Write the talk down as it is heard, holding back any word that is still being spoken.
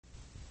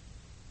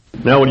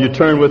Now, will you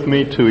turn with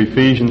me to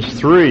Ephesians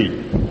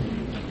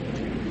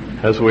 3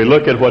 as we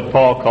look at what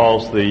Paul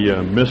calls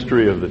the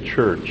mystery of the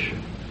church.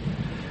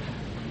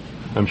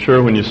 I'm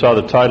sure when you saw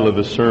the title of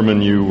this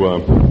sermon, you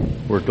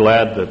were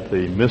glad that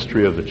the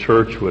mystery of the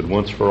church would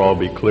once for all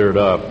be cleared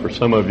up. For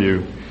some of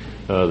you,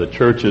 the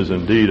church is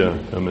indeed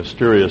a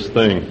mysterious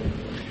thing.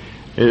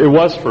 It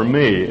was for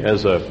me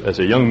as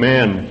a young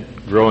man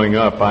growing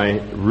up. I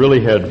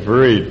really had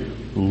very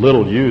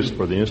little use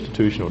for the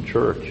institutional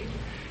church.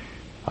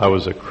 I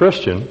was a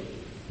Christian,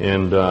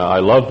 and I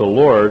loved the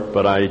Lord,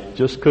 but I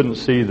just couldn't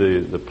see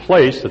the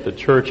place that the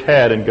church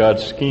had in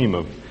God's scheme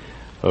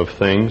of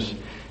things.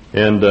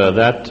 And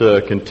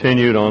that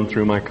continued on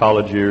through my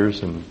college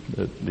years and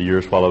the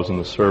years while I was in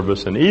the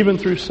service, and even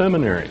through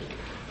seminary.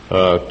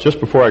 Just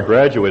before I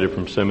graduated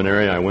from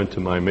seminary, I went to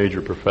my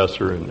major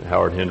professor,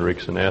 Howard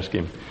Hendricks, and asked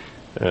him,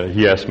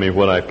 he asked me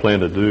what I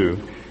planned to do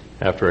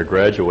after I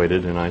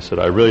graduated, and I said,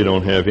 I really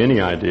don't have any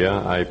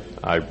idea,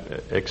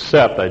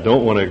 except I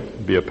don't want to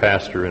be a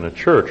pastor in a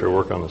church or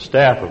work on the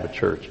staff of a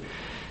church.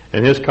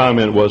 And his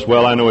comment was,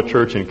 well, I know a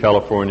church in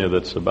California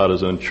that's about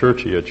as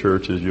unchurchy a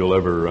church as you'll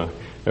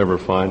ever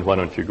find. Why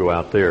don't you go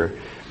out there?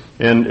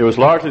 And it was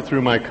largely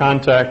through my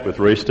contact with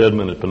Ray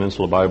Stedman at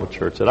Peninsula Bible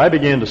Church that I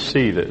began to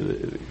see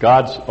that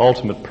God's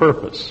ultimate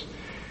purpose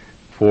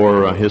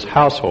for His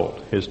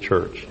household, His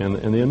church, and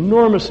the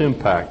enormous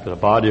impact that a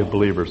body of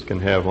believers can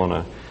have on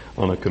a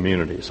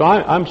community. So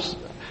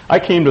I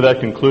came to that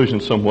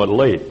conclusion somewhat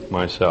late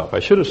myself. I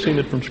should have seen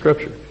it from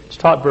Scripture. It's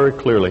taught very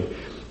clearly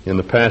in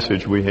the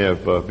passage we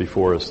have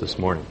before us this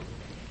morning.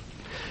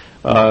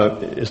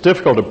 It's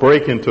difficult to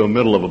break into the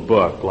middle of a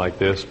book like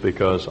this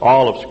because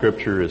all of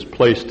Scripture is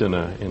placed in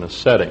a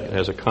setting. It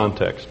has a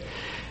context.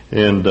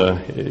 And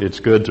it's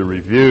good to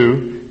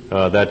review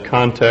that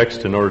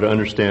context in order to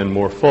understand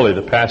more fully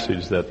the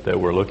passage that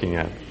we're looking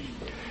at.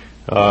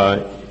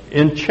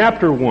 In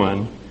chapter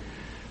 1,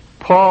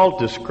 Paul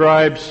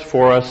describes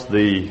for us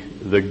the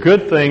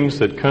good things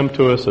that come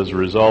to us as a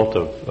result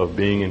of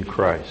being in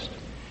Christ.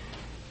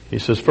 He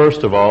says,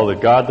 first of all,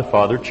 that God the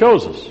Father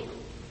chose us.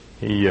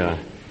 He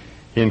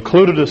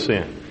included us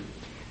in.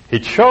 He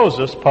chose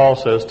us, Paul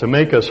says, to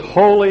make us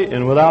holy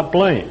and without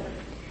blame.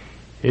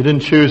 He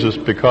didn't choose us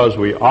because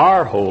we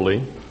are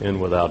holy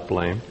and without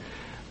blame,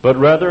 but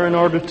rather in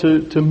order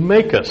to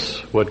make us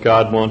what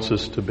God wants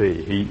us to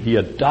be. He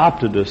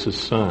adopted us as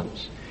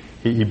sons.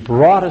 He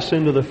brought us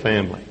into the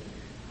family.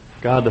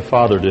 God the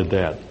Father did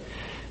that.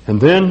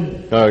 And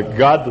then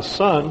God the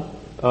Son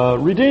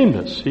redeemed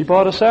us. He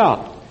bought us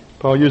out.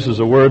 Paul uses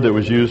a word that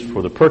was used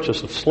for the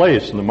purchase of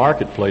slaves in the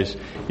marketplace.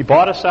 He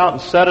bought us out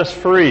and set us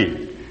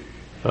free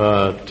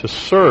to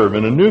serve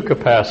in a new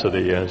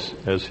capacity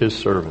as His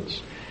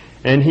servants.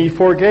 And He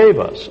forgave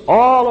us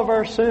all of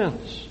our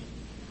sins.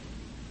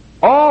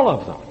 All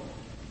of them.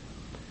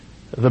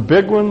 The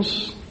big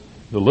ones,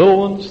 the little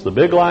ones, the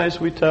big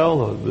lies we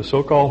tell, the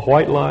so-called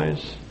white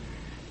lies.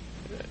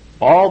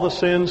 All the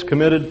sins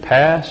committed,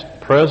 past,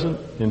 present,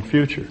 and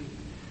future.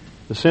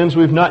 The sins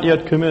we've not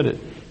yet committed,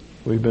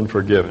 we've been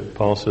forgiven.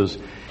 Paul says,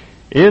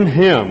 in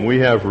Him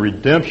we have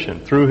redemption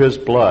through His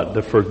blood,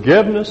 the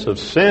forgiveness of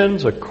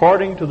sins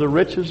according to the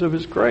riches of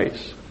His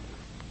grace.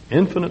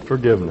 Infinite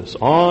forgiveness,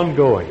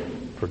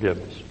 ongoing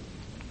forgiveness.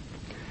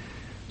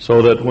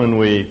 So that when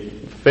we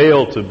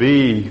fail to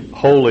be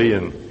holy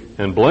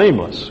and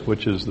blameless,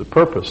 which is the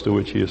purpose to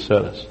which He has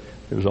set us,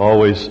 it was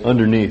always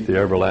underneath the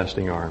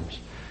everlasting arms.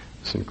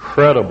 This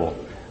incredible,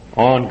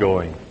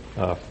 ongoing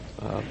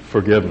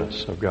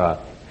forgiveness of God.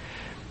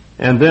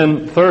 And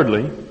then,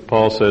 thirdly,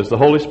 Paul says the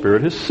Holy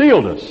Spirit has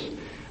sealed us.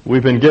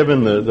 We've been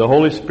given the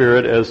Holy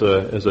Spirit as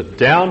a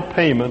down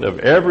payment of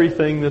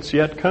everything that's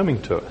yet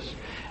coming to us.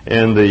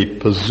 And the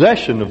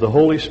possession of the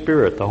Holy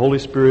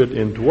Spirit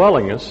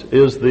indwelling us,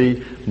 is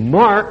the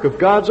mark of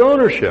God's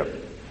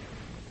ownership.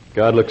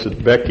 God looks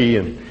at Becky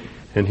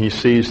and He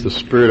sees the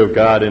Spirit of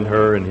God in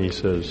her, and He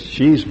says,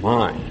 she's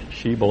mine.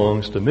 She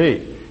belongs to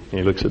me. And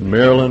He looks at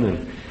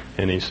Marilyn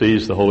and He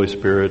sees the Holy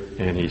Spirit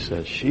and He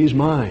says, she's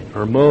mine,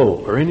 or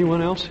Mo, or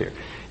anyone else here.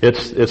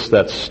 It's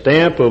that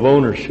stamp of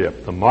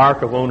ownership, the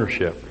mark of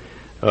ownership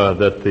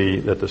that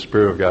the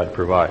Spirit of God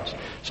provides.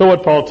 So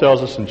what Paul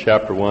tells us in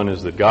chapter 1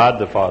 is that God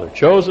the Father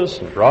chose us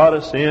and brought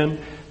us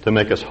in to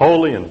make us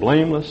holy and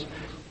blameless.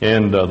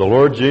 And the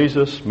Lord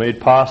Jesus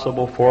made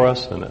possible for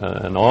us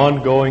an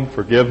ongoing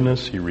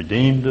forgiveness. He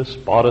redeemed us,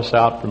 bought us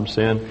out from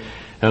sin.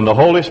 And the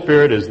Holy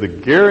Spirit is the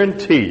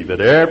guarantee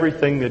that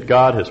everything that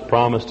God has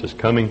promised is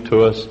coming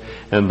to us,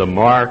 and the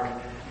mark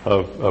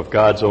of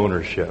God's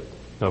ownership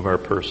of our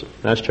person.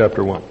 That's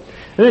chapter 1.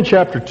 And in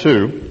chapter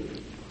 2,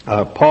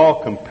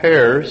 Paul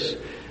compares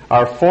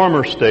our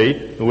former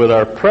state with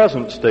our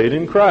present state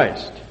in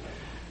Christ.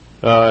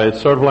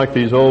 It's sort of like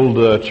these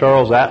old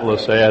Charles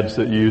Atlas ads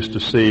that you used to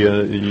see.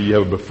 You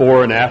have a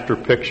before and after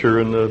picture,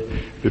 and the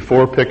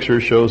before picture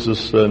shows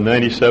this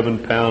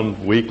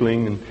 97-pound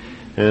weakling,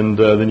 and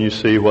then you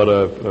see what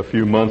a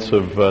few months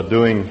of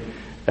doing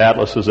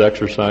Atlas's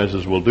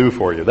exercises will do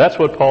for you. That's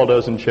what Paul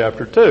does in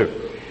chapter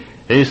 2.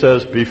 He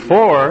says,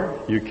 before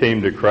you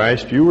came to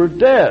Christ, you were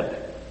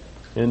dead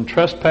in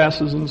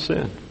trespasses and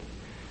sin.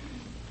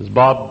 As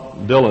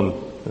Bob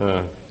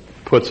Dylan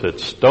puts it,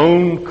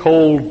 stone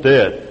cold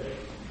dead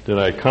did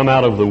I come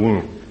out of the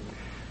womb.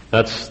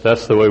 That's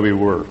the way we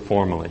were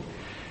formerly.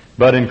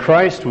 But in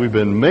Christ we've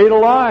been made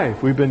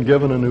alive. We've been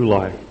given a new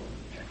life.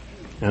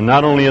 And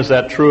not only is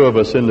that true of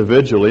us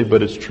individually,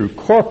 but it's true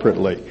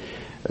corporately.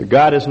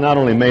 God has not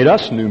only made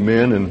us new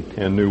men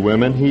and new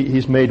women,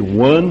 He's made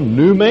one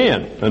new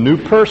man, a new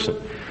person,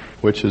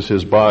 which is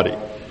His body.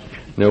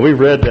 Now we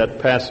read that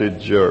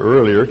passage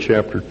earlier,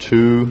 chapter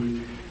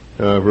 2,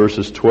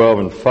 verses 12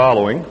 and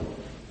following.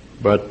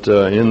 But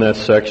in that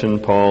section,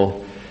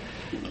 Paul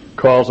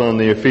calls on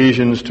the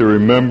Ephesians to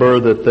remember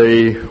that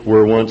they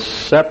were once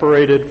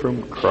separated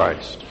from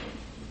Christ.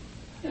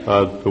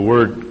 The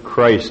word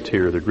Christ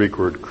here, the Greek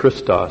word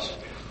Christos,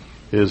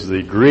 is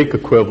the Greek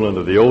equivalent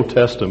of the Old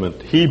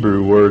Testament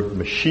Hebrew word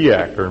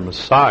Mashiach or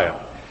Messiah.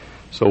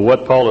 So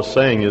what Paul is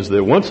saying is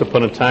that once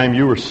upon a time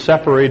you were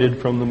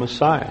separated from the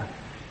Messiah.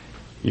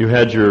 You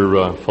had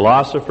your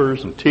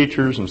philosophers and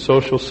teachers and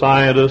social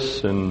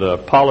scientists and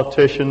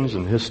politicians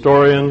and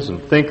historians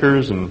and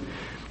thinkers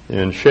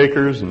and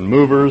shakers and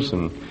movers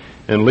and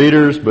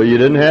leaders, but you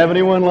didn't have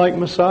anyone like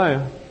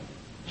Messiah,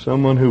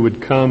 someone who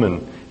would come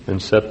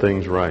and set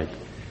things right.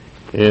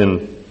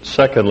 And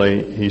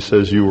secondly, he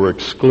says you were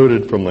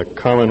excluded from the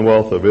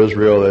commonwealth of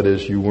Israel. That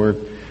is, you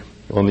weren't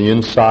on the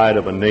inside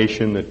of a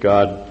nation that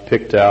God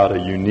picked out, a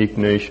unique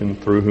nation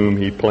through whom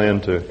He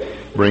planned to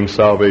bring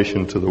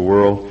salvation to the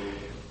world.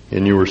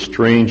 And you were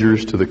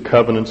strangers to the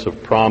covenants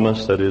of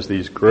promise, that is,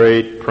 these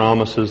great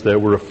promises that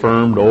were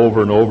affirmed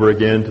over and over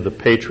again to the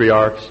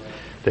patriarchs,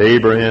 to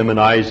Abraham and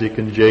Isaac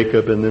and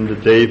Jacob, and then to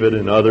David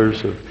and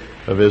others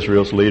of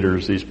Israel's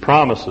leaders. These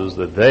promises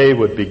that they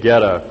would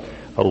beget a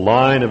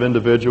line of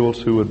individuals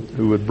who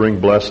would bring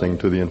blessing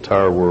to the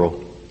entire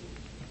world.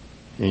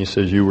 And he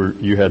says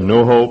you had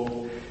no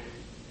hope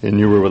and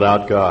you were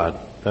without God.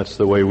 That's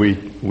the way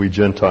we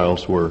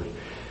Gentiles were.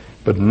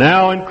 But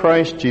now in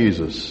Christ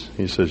Jesus,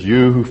 he says,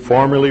 you who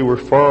formerly were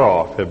far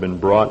off have been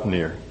brought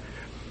near.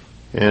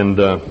 And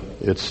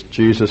it's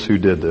Jesus who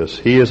did this.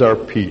 He is our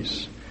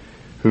peace,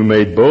 who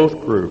made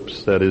both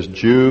groups, that is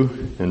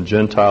Jew and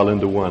Gentile,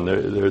 into one.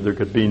 There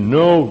could be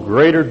no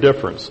greater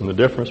difference than the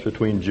difference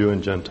between Jew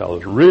and Gentile.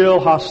 There's real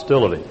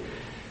hostility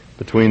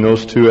between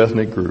those two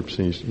ethnic groups.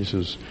 He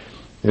says,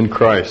 in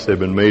Christ they've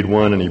been made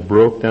one, and He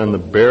broke down the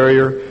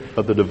barrier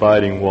of the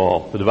dividing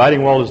wall. The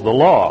dividing wall is the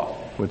law,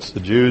 which the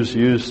Jews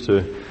used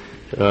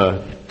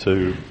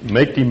to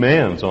make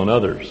demands on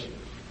others.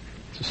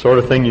 It's the sort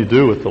of thing you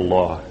do with the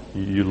law.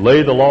 You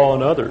lay the law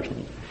on others.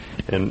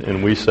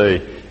 And we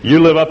say, you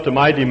live up to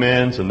my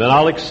demands, and then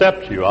I'll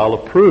accept you. I'll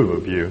approve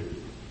of you.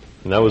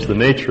 And that was the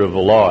nature of the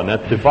law. And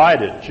that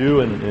divided Jew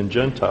and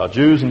Gentile.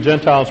 Jews and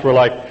Gentiles were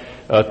like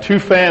two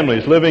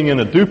families living in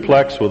a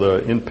duplex with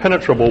an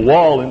impenetrable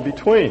wall in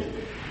between.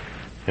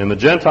 And the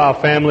Gentile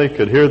family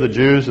could hear the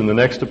Jews in the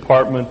next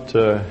apartment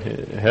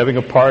having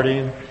a party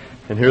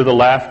and hear the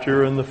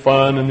laughter and the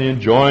fun and the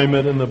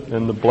enjoyment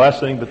and the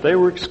blessing, but they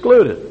were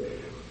excluded.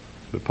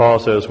 But Paul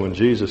says when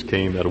Jesus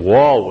came, that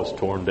wall was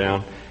torn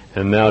down,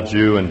 and now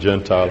Jew and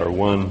Gentile are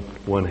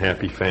one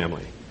happy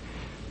family.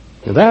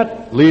 And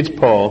that leads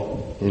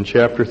Paul in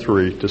chapter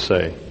 3 to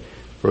say,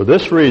 for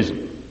this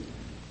reason,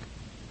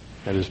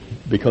 that is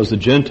because the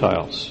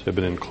Gentiles have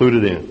been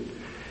included in,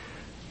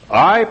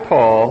 I,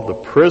 Paul, the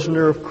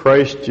prisoner of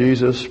Christ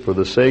Jesus, for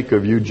the sake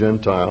of you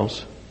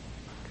Gentiles,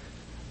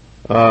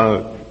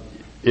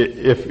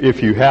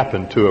 if you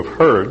happen to have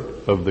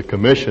heard of the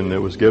commission that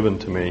was given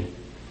to me,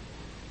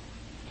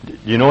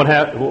 you know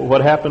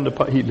what happened to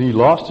Paul? He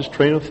lost his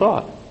train of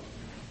thought.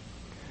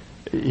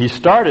 He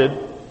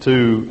started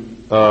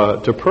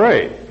to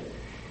pray.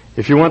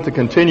 If you want the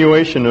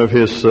continuation of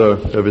his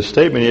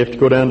statement, you have to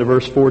go down to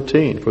verse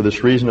 14. For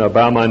this reason I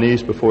bow my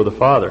knees before the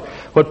Father.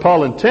 What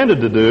Paul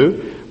intended to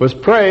do was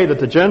pray that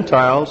the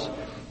Gentiles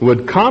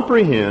would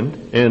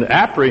comprehend and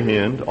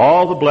apprehend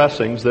all the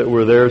blessings that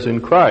were theirs in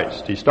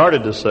Christ. He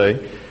started to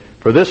say,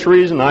 for this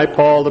reason I,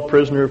 Paul, the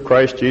prisoner of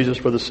Christ Jesus,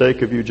 for the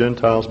sake of you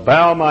Gentiles,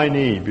 bow my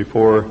knee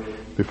before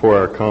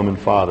our common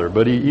Father.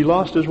 But he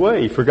lost his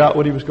way. He forgot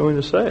what he was going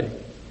to say.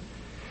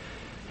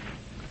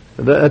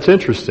 That's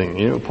interesting.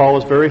 You know, Paul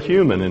is very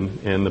human,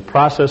 and the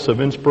process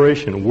of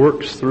inspiration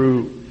works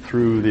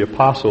through the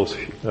apostles'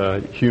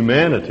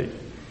 humanity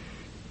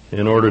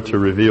in order to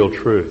reveal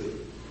truth.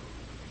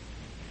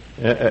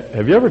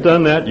 Have you ever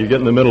done that? You get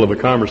in the middle of a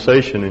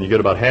conversation and you get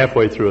about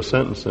halfway through a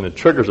sentence and it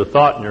triggers a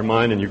thought in your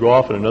mind and you go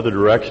off in another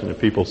direction and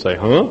people say,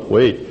 huh?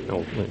 Wait.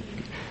 No,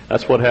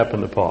 that's what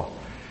happened to Paul.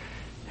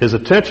 His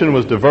attention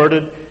was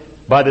diverted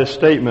by this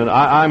statement,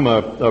 I'm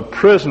a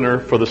prisoner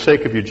for the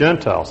sake of you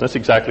Gentiles. That's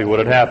exactly what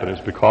had happened.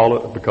 It's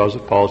because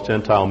of Paul's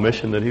Gentile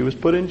mission that he was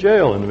put in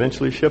jail and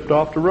eventually shipped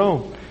off to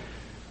Rome.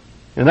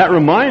 And that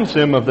reminds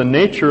him of the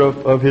nature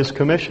of his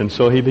commission.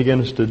 So he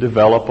begins to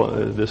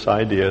develop this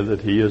idea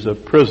that he is a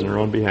prisoner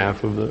on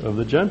behalf of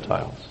the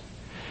Gentiles.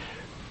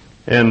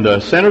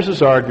 And centers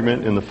his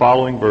argument in the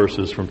following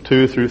verses from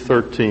 2 through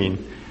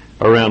 13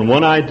 around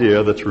one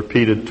idea that's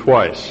repeated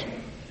twice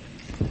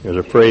There's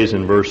a phrase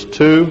in verse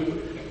 2.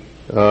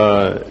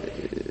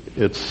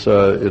 It's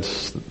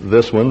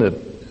this one,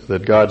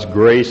 that God's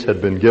grace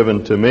had been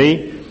given to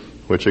me,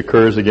 which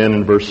occurs again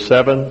in verse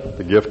 7,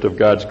 the gift of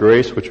God's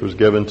grace which was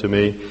given to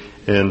me,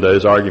 and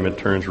his argument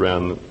turns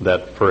around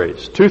that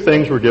phrase. Two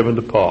things were given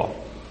to Paul.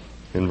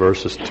 In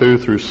verses 2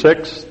 through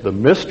 6, the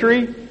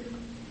mystery,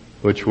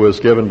 which was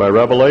given by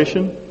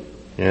revelation,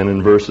 and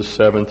in verses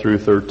 7 through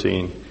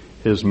 13,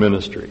 his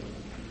ministry.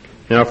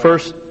 Now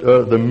first,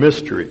 the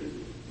mystery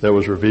that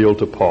was revealed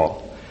to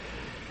Paul.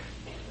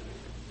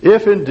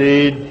 If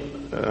indeed,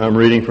 I'm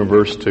reading from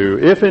verse 2,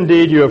 if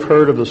indeed you have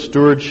heard of the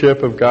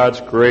stewardship of God's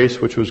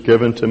grace which was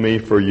given to me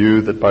for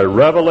you, that by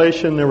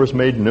revelation there was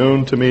made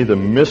known to me the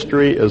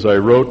mystery as I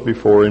wrote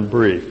before in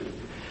brief.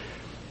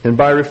 And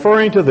by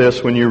referring to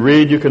this, when you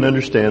read, you can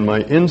understand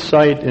my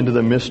insight into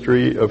the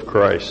mystery of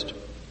Christ,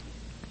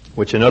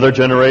 which in other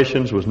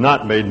generations was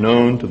not made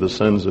known to the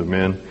sons of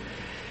men,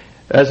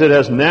 as it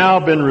has now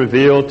been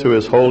revealed to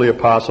his holy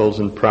apostles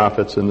and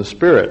prophets in the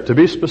Spirit. To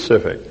be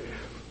specific,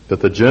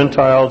 that the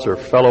Gentiles are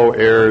fellow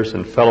heirs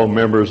and fellow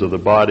members of the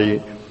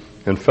body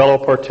and fellow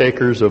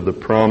partakers of the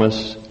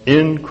promise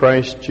in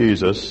Christ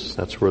Jesus.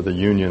 That's where the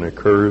union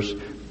occurs,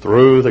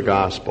 through the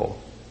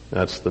gospel.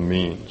 That's the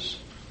means.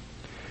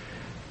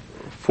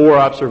 4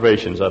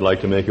 observations I'd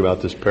like to make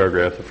about this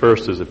paragraph. The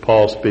first is that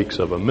Paul speaks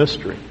of a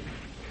mystery.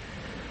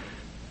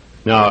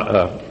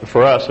 Now,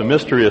 for us, a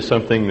mystery is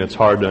something that's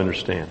hard to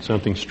understand,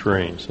 something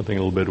strange, something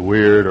a little bit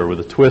weird, or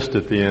with a twist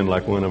at the end,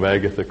 like one of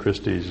Agatha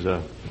Christie's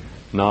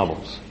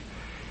novels.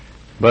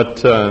 But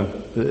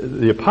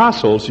the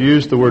apostles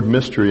used the word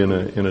mystery in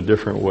a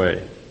different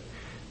way.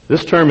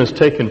 This term is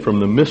taken from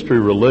the mystery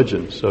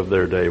religions of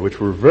their day, which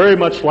were very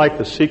much like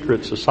the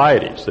secret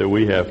societies that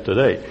we have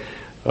today.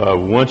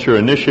 Once you're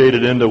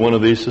initiated into one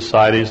of these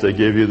societies, they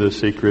give you the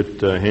secret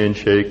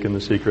handshake and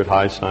the secret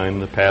high sign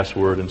and the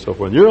password and so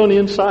forth. You're on the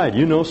inside.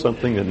 You know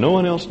something that no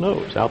one else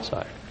knows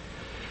outside.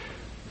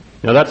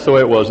 Now that's the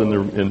way it was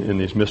in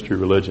these mystery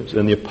religions.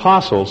 And the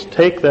apostles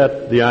take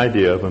the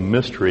idea of a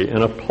mystery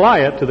and apply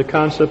it to the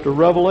concept of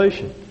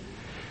revelation.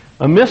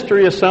 A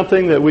mystery is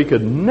something that we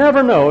could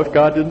never know if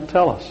God didn't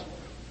tell us.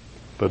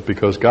 But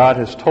because God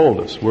has told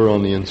us, we're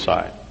on the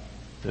inside.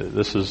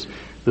 This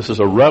is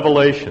a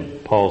revelation,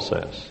 Paul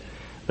says,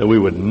 that we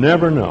would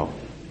never know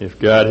if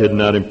God had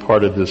not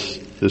imparted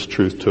this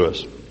truth to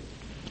us.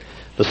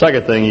 The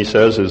second thing he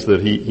says is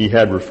that he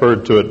had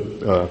referred to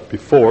it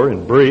before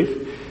in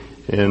brief,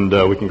 and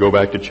we can go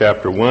back to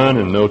chapter 1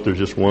 and note there's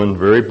just one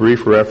very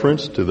brief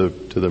reference to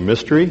the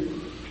mystery.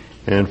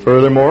 And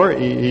furthermore,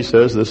 he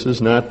says this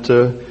is not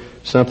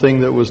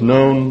something that was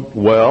known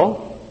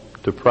well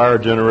to prior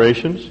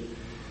generations.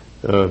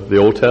 The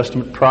Old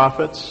Testament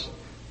prophets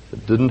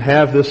didn't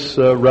have this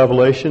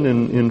revelation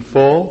in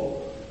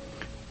full.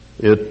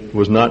 It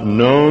was not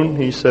known,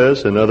 he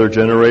says, in other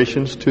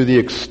generations to the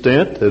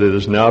extent that it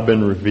has now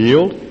been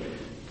revealed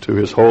to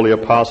his holy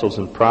apostles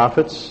and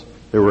prophets.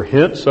 There were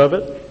hints of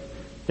it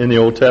in the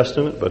Old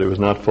Testament, but it was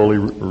not fully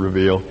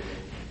revealed.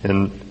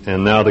 And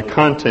now the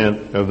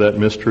content of that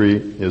mystery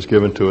is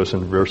given to us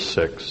in verse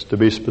 6. To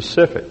be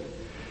specific,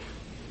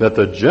 that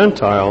the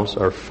Gentiles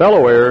are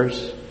fellow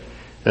heirs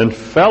and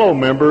fellow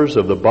members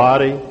of the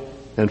body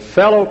and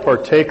fellow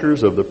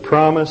partakers of the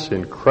promise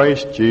in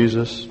Christ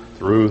Jesus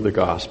through the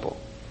gospel.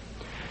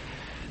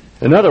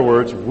 In other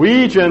words,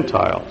 we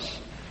Gentiles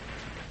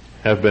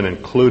have been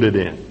included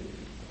in.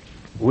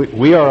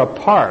 We are a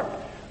part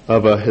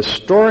of a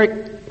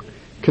historic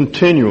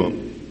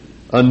continuum,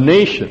 a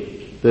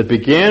nation that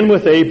began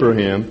with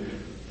Abraham,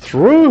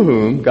 through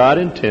whom God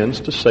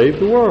intends to save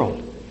the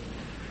world.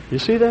 You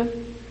see that?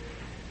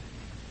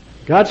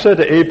 God said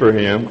to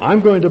Abraham, I'm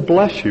going to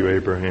bless you,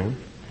 Abraham.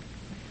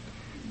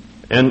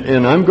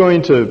 And I'm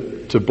going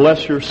to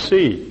bless your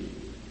seed.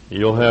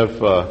 You'll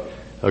have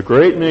a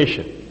great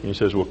nation, he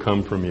says, will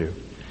come from you.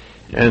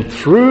 And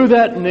through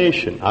that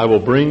nation, I will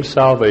bring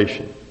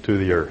salvation to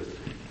the earth.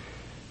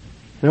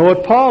 Now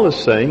what Paul is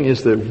saying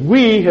is that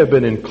we have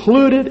been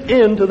included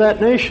into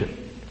that nation.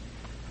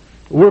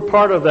 We're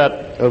part of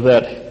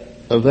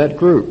that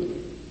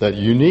group, that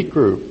unique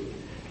group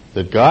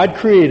that God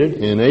created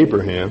in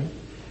Abraham.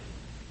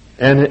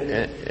 And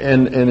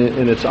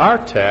it's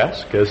our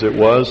task, as it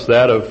was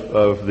that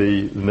of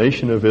the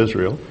nation of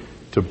Israel,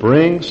 to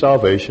bring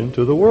salvation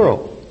to the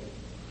world.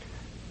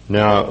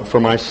 Now, for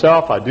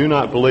myself, I do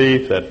not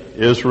believe that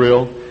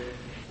Israel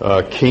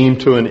came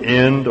to an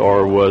end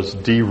or was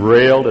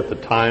derailed at the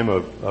time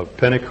of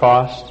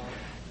Pentecost,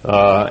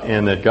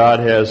 and that God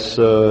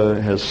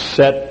has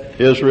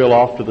set Israel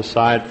off to the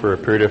side for a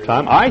period of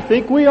time. I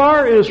think we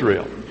are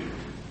Israel.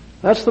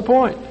 That's the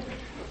point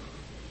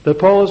that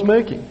Paul is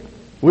making.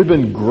 We've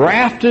been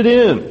grafted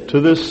in to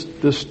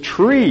this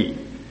tree,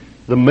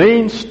 the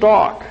main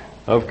stalk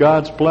of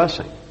God's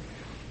blessing.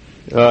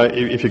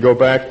 If you go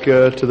back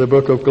to the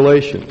book of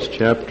Galatians,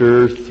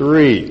 chapter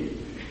 3,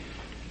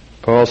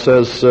 Paul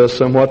says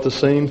somewhat the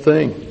same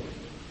thing.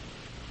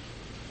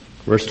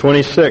 Verse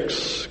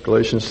 26,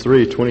 Galatians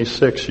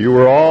 3:26, you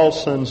are all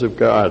sons of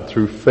God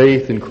through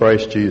faith in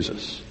Christ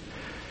Jesus.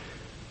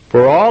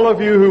 For all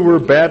of you who were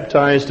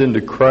baptized into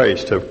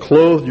Christ have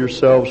clothed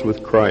yourselves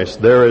with Christ.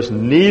 There is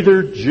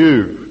neither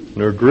Jew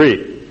nor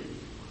Greek,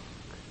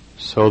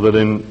 so that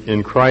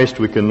in Christ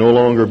we can no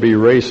longer be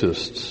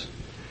racists.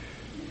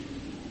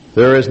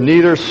 There is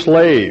neither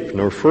slave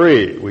nor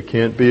free. We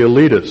can't be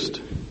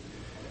elitist.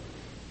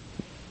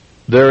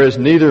 There is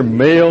neither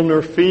male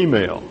nor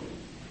female.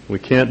 We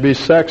can't be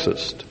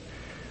sexist.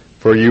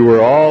 For you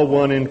are all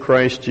one in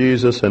Christ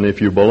Jesus, and if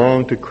you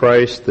belong to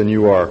Christ, then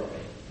you are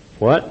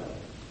what?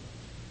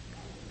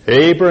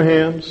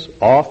 Abraham's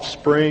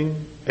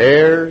offspring,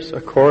 heirs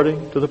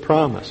according to the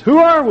promise. Who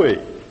are we?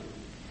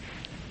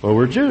 Well,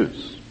 we're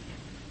Jews.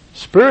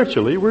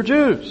 Spiritually, we're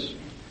Jews.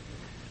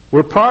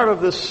 We're part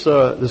of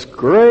this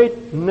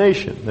great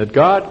nation that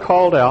God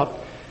called out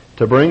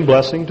to bring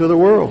blessing to the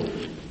world.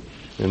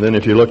 And then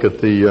if you look at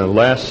the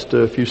last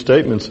few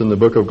statements in the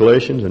book of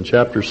Galatians in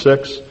chapter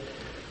 6,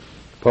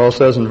 Paul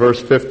says in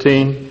verse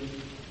 15,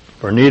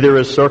 For neither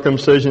is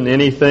circumcision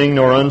anything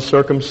nor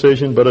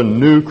uncircumcision, but a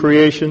new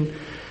creation.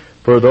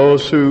 For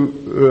those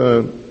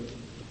who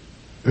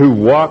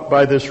walk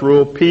by this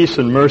rule, peace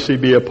and mercy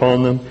be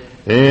upon them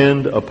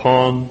and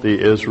upon the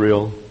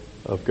Israel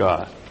of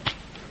God.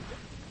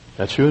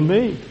 That's you and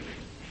me.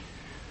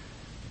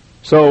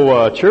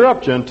 So cheer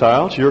up,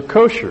 Gentiles. You're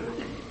kosher.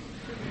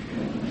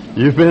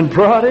 You've been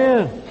brought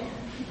in.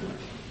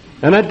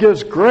 And that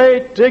gives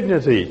great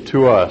dignity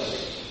to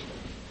us.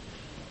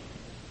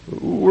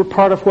 We're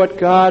part of what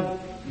God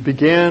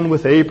began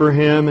with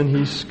Abraham, and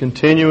He's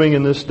continuing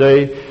in this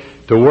day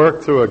to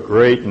work through a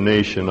great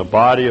nation, a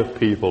body of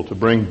people, to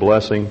bring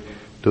blessing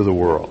to the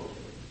world.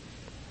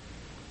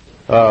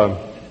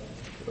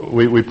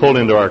 We pulled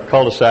into our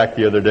cul-de-sac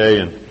the other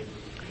day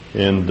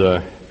and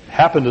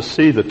happened to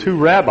see the two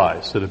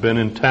rabbis that have been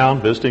in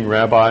town, visiting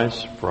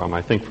rabbis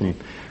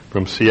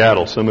from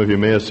Seattle. Some of you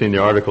may have seen the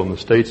article in the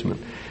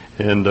Statesman.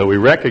 And we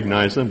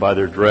recognized them by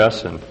their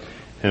dress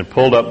and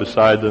pulled up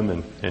beside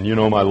them. And you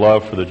know my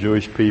love for the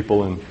Jewish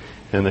people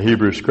and the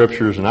Hebrew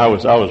Scriptures. And I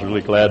was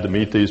really glad to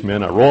meet these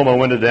men. I rolled my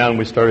window down and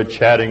we started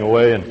chatting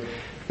away.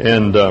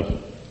 And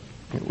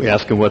we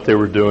asked them what they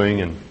were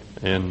doing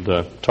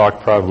and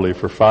talked probably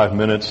for 5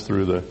 minutes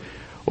through the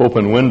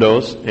open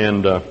windows.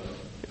 And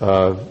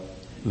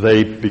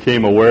they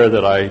became aware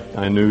that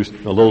I knew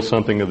a little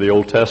something of the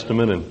Old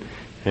Testament.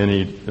 And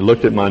he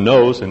looked at my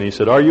nose and he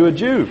said, "Are you a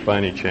Jew by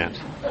any chance?"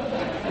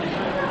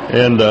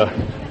 And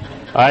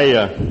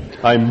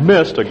I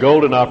missed a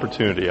golden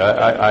opportunity.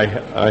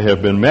 I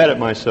have been mad at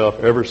myself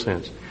ever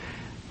since.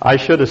 I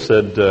should have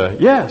said,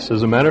 yes,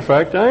 as a matter of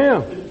fact, I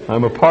am.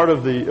 I'm a part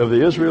of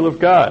the Israel of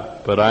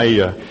God. But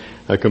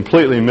I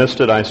completely missed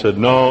it. I said,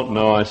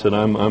 no. I said,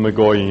 I'm a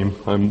goyim.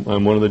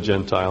 I'm one of the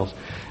Gentiles.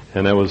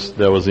 And that was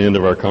the end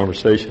of our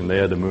conversation. They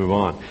had to move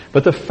on.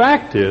 But the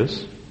fact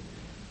is,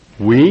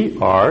 we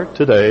are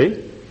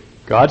today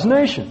God's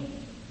nation,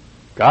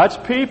 God's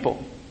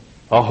people,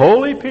 a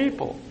holy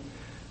people,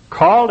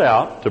 called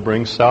out to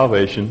bring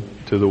salvation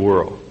to the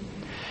world.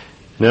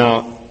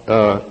 Now,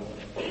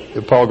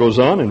 Paul goes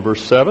on in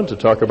verse 7 to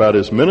talk about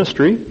his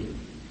ministry.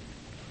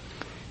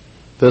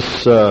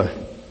 This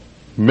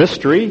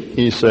mystery,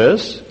 he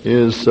says,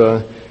 is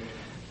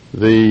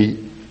the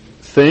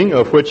thing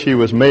of which he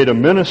was made a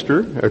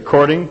minister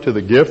according to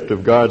the gift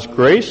of God's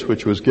grace,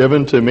 which was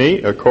given to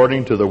me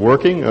according to the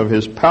working of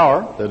His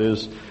power. That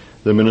is,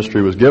 the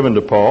ministry was given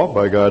to Paul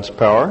by God's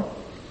power.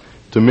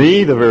 To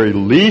me, the very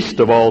least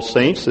of all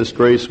saints, this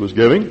grace was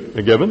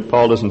given.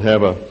 Paul doesn't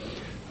have a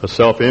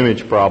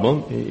self-image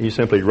problem. He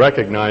simply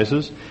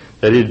recognizes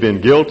that he'd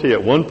been guilty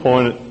at one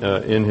point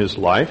in his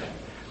life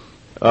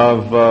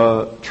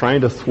of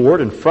trying to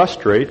thwart and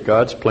frustrate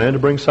God's plan to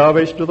bring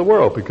salvation to the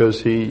world,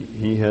 because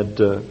he had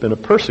been a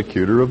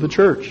persecutor of the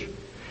church.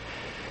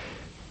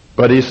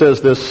 But he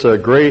says this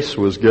grace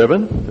was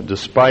given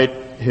despite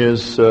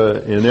his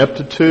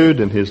ineptitude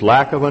and his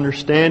lack of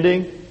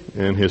understanding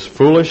and his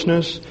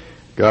foolishness.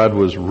 God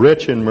was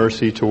rich in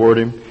mercy toward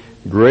him.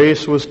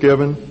 Grace was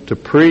given to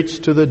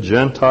preach to the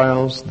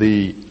Gentiles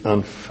the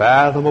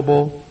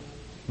unfathomable,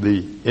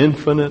 the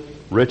infinite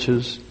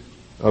riches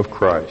of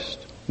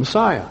Christ.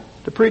 Messiah,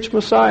 to preach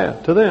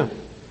Messiah to them,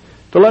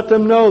 to let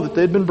them know that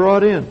they'd been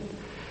brought in,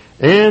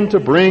 and to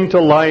bring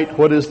to light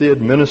what is the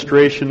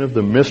administration of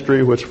the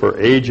mystery which for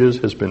ages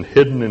has been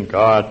hidden in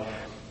God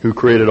who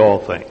created all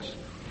things.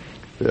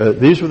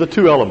 These were the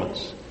two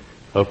elements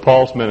of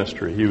Paul's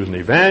ministry. He was an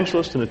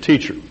evangelist and a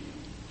teacher.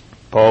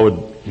 Paul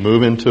would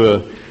move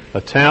into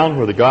a town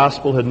where the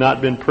gospel had not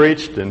been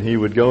preached, and he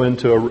would go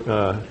into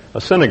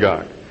a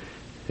synagogue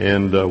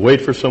and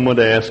wait for someone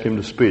to ask him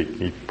to speak.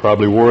 He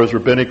probably wore his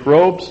rabbinic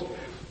robes,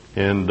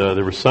 and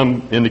there was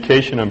some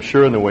indication, I'm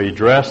sure, in the way he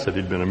dressed that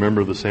he'd been a member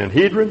of the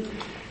Sanhedrin.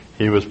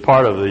 He was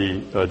part of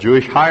the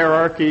Jewish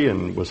hierarchy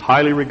and was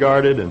highly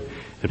regarded, and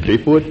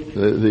people would,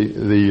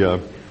 the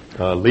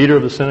leader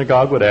of the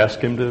synagogue would ask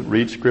him to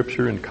read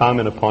Scripture and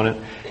comment upon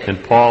it,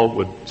 and Paul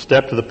would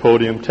step to the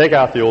podium, take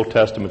out the Old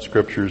Testament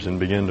Scriptures, and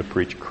begin to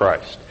preach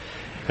Christ.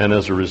 And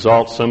as a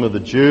result, some of the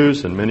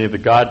Jews and many of the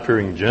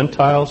God-fearing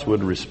Gentiles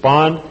would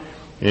respond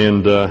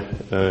And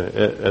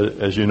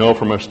as you know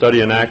from our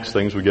study in Acts,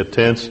 things would get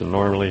tense, and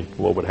normally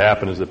what would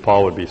happen is that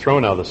Paul would be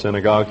thrown out of the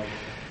synagogue,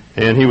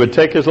 and he would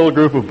take his little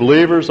group of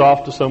believers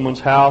off to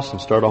someone's house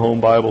and start a home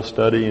Bible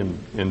study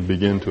and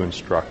begin to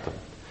instruct them.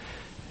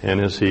 And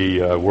as he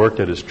worked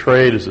at his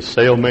trade as a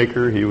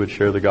sailmaker, he would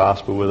share the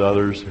gospel with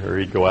others, or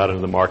he'd go out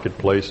into the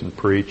marketplace and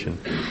preach,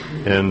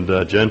 and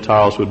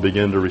Gentiles would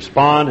begin to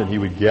respond, and he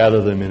would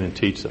gather them in and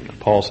teach them. And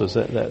Paul says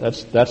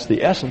that's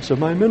the essence of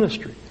my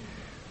ministry.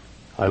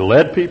 I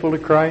led people to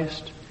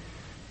Christ,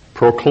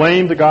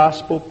 proclaimed the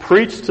gospel,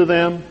 preached to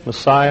them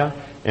Messiah,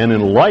 and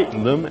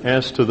enlightened them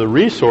as to the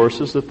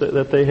resources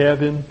that they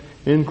have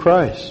in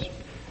Christ.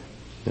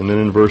 And then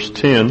in verse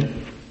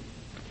 10,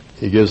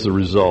 he gives the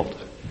result.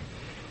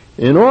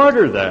 In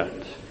order that,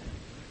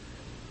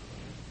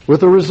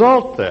 with the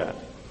result that,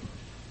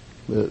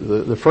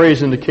 the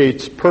phrase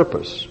indicates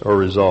purpose or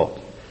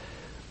result,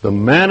 the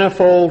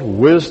manifold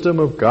wisdom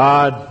of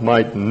God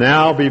might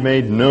now be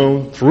made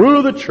known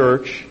through the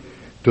church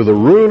to the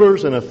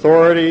rulers and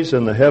authorities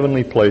in the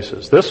heavenly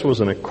places. This was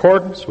in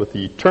accordance with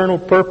the eternal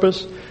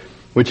purpose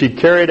which He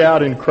carried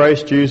out in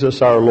Christ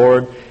Jesus our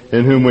Lord,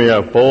 in whom we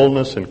have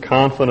boldness and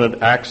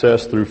confident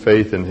access through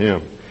faith in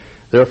Him.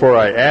 Therefore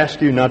I ask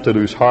you not to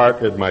lose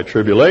heart at my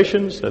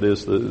tribulations, that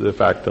is the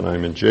fact that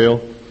I'm in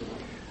jail,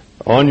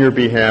 on your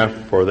behalf,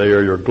 for they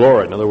are your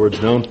glory. In other words,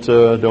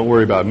 don't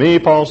worry about me,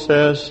 Paul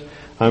says.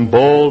 I'm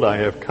bold, I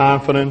have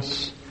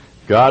confidence,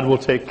 God will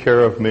take care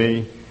of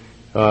me.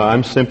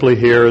 I'm simply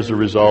here as a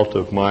result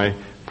of my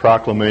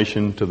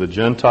proclamation to the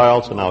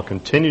Gentiles, and I'll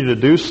continue to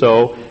do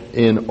so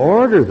in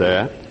order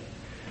that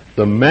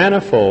the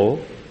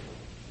manifold,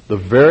 the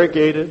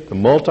variegated, the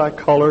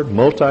multicolored,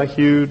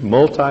 multi-hued,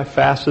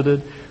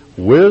 multifaceted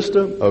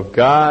wisdom of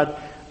God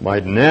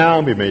might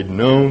now be made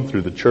known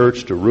through the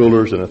church to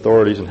rulers and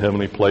authorities in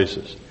heavenly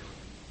places.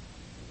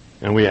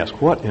 And we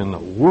ask, what in the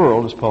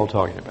world is Paul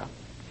talking about?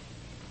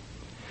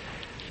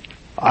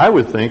 I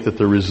would think that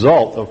the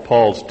result of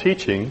Paul's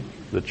teaching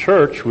the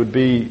church would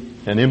be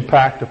an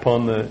impact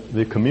upon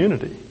the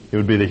community. It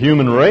would be the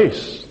human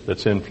race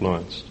that's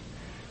influenced.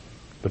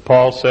 But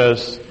Paul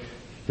says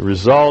the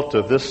result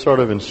of this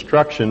sort of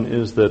instruction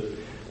is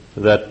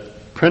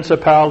that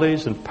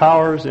principalities and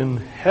powers in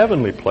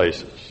heavenly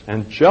places,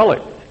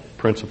 angelic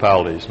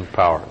principalities and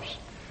powers,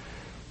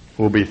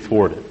 will be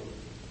thwarted.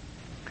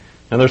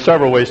 And there are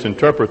several ways to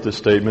interpret this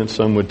statement.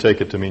 Some would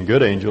take it to mean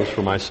good angels.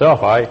 For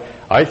myself,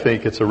 I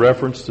think it's a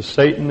reference to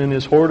Satan and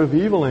his horde of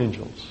evil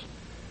angels,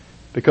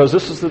 because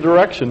this is the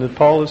direction that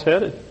Paul is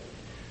headed.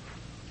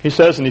 He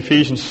says in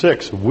Ephesians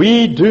 6,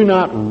 we do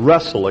not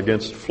wrestle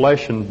against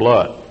flesh and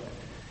blood.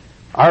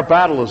 Our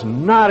battle is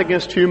not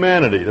against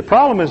humanity. The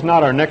problem is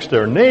not our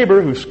next-door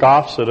neighbor who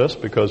scoffs at us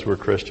because we're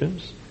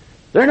Christians.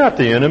 They're not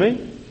the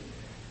enemy.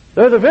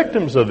 They're the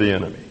victims of the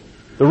enemy.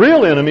 The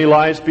real enemy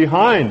lies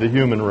behind the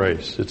human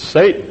race. It's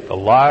Satan, the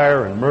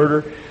liar and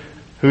murderer,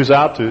 who's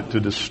out to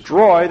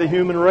destroy the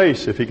human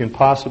race if he can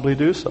possibly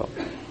do so.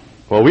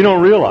 Well, we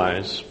don't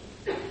realize,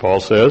 Paul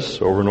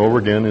says over and over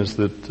again, is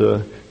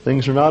that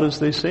things are not as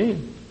they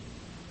seem.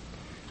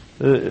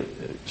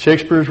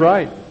 Shakespeare's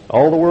right.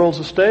 All the world's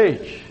a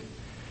stage.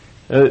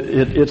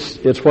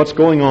 It's what's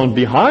going on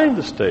behind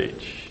the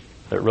stage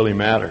that really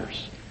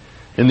matters.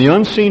 In the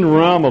unseen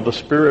realm of the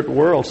spirit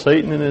world,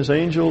 Satan and his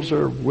angels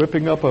are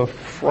whipping up a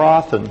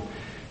froth and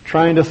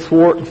trying to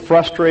thwart and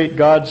frustrate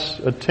God's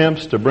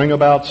attempts to bring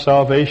about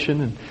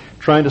salvation, and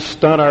trying to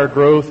stunt our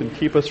growth and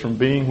keep us from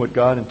being what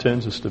God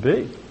intends us to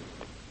be.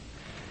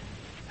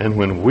 And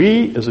when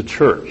we as a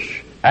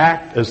church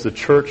act as the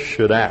church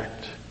should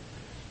act,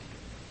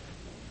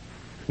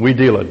 we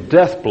deal a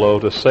death blow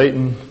to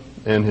Satan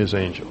and his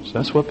angels.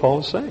 That's what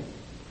Paul is saying.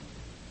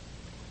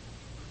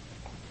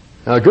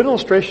 Now, a good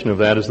illustration of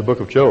that is the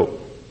book of Job.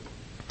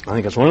 I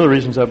think that's one of the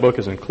reasons that book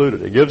is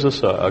included. It gives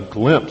us a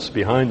glimpse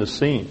behind the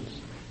scenes.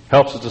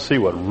 Helps us to see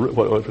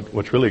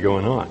what's really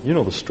going on. You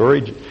know the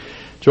story.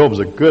 Job is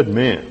a good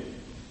man.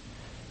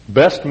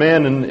 Best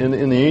man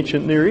in the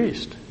ancient Near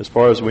East, as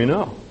far as we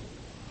know.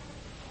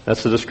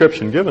 That's the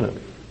description given of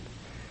him.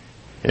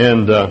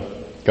 And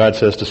God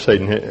says to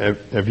Satan,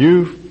 have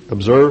you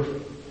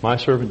observed my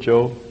servant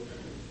Job?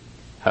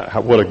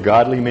 What a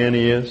godly man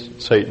he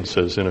is? Satan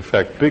says, in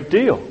effect, big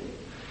deal.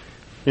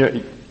 You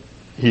know,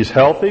 he's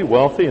healthy,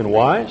 wealthy, and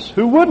wise.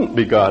 Who wouldn't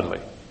be godly?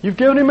 You've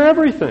given him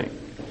everything.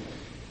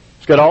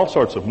 He's got all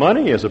sorts of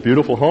money. He has a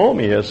beautiful home.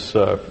 He has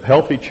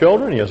healthy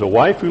children. He has a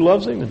wife who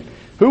loves him. And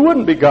who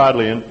wouldn't be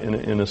godly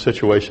in a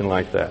situation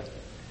like that?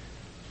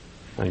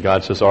 And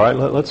God says, all right,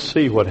 let's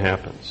see what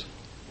happens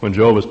when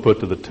Job is put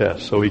to the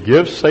test. So he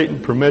gives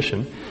Satan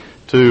permission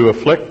to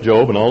afflict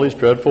Job in all these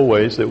dreadful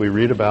ways that we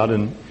read about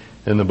in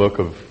the book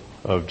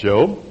of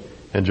Job.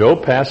 And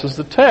Job passes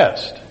the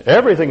test.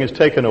 Everything is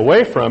taken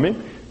away from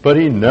him, but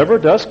he never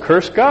does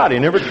curse God. He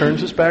never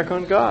turns his back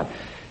on God.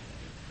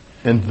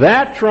 And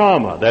that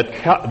trauma,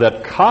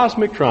 that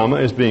cosmic trauma,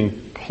 is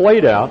being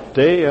played out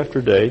day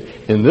after day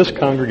in this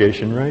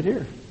congregation right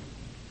here.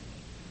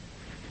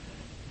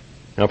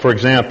 Now, for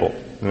example,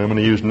 and I'm going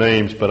to use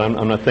names, but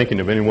I'm not thinking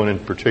of anyone in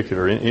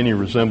particular. Any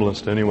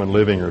resemblance to anyone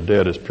living or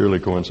dead is purely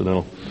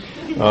coincidental.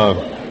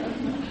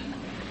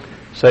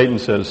 Satan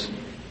says,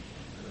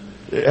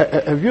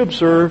 have you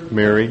observed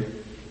Mary?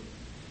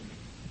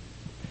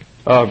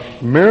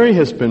 Mary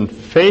has been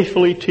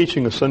faithfully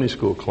teaching a Sunday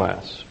school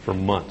class for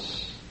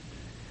months.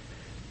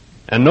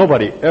 And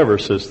nobody ever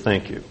says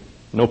thank you.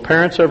 No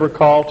parents ever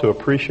call to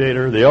appreciate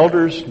her. The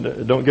elders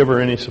don't give her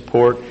any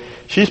support.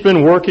 She's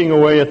been working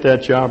away at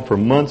that job for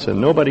months and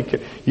nobody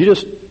cares. You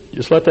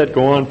just let that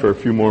go on for a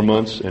few more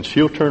months and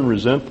she'll turn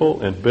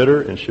resentful and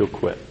bitter and she'll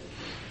quit.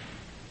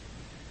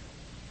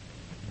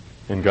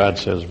 And God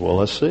says, well,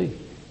 let's see.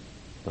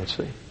 Let's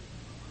see.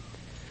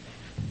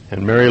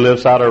 And Mary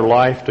lives out her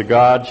life to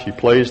God. She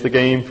plays the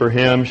game for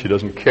Him. She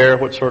doesn't care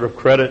what sort of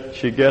credit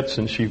she gets,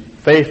 and she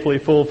faithfully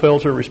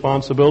fulfills her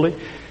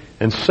responsibility.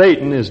 And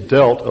Satan is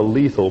dealt a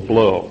lethal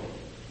blow.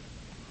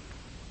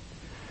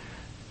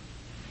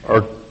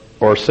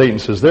 Or Satan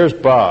says, there's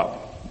Bob.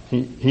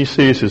 He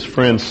sees his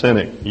friend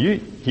sinning.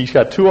 He's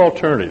got two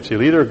alternatives.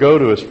 He'll either go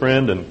to his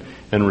friend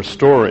and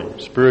restore him,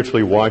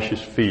 spiritually wash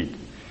his feet,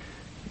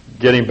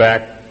 get him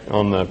back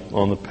on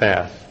the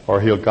path,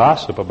 or he'll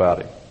gossip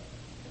about him.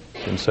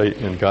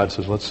 And God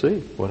says, let's see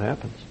what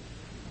happens.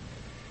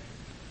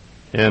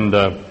 And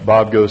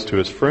Bob goes to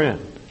his friend,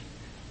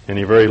 and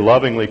he very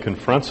lovingly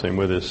confronts him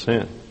with his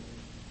sin.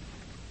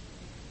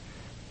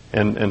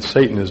 And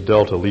Satan is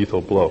dealt a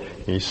lethal blow.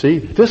 And you see,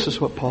 this is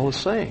what Paul is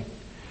saying.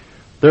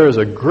 There is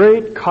a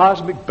great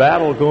cosmic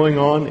battle going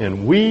on,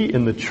 and we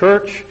in the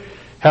church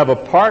have a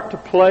part to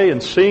play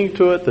in seeing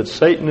to it that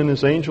Satan and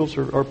his angels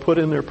are put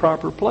in their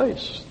proper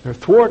place. They're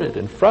thwarted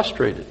and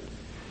frustrated.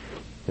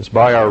 It's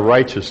by our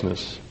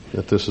righteousness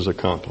that this is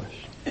accomplished.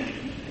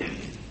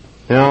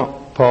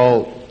 Now,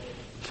 Paul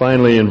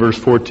finally in verse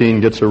 14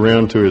 gets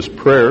around to his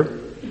prayer.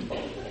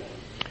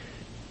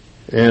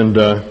 And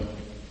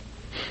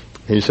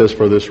he says,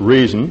 for this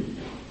reason,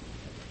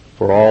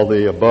 for all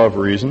the above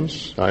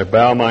reasons, I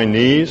bow my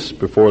knees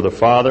before the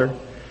Father,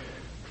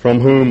 from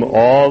whom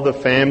all the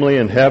family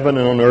in heaven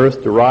and on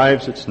earth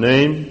derives its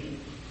name.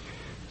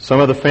 Some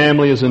of the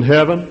family is in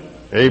heaven: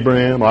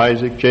 Abraham,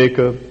 Isaac,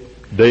 Jacob,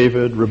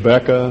 David,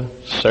 Rebekah,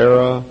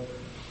 Sarah,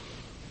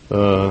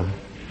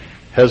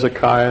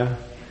 Hezekiah,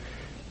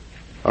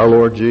 our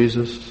Lord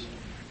Jesus,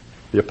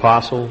 the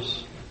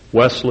apostles,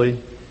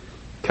 Wesley,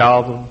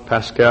 Calvin,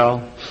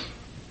 Pascal.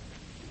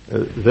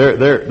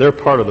 They're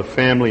part of the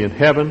family in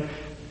heaven,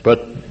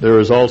 but there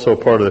is also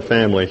part of the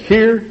family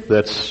here.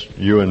 That's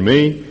you and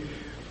me.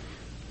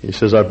 He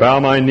says, I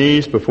bow my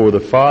knees before the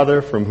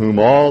Father, from whom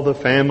all the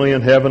family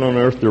in heaven and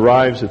on earth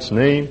derives its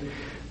name,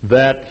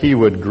 that He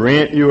would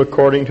grant you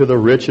according to the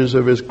riches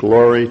of His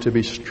glory to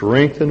be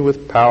strengthened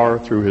with power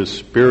through His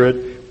Spirit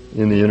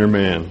in the inner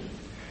man,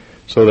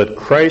 so that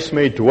Christ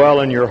may dwell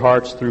in your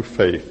hearts through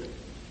faith,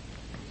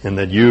 and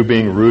that you,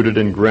 being rooted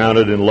and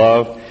grounded in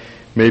love,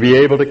 may be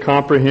able to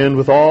comprehend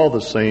with all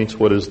the saints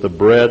what is the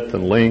breadth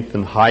and length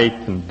and height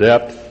and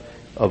depth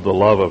of the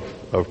love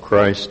of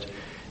Christ,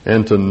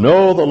 and to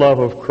know the love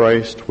of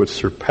Christ which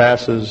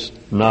surpasses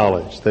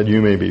knowledge, that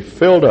you may be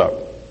filled up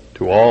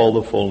to all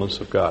the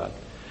fullness of God.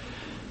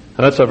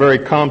 Now, that's a very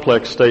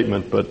complex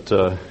statement, but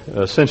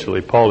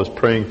essentially Paul is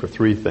praying for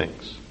three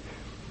things.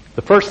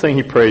 The first thing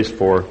he prays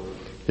for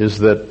is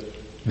that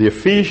the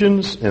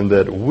Ephesians and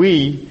that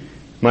we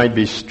might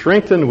be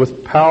strengthened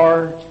with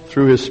power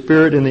through His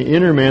Spirit in the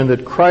inner man,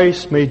 that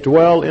Christ may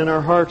dwell in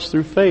our hearts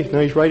through faith. Now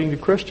he's writing to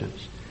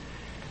Christians.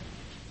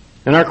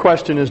 And our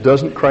question is,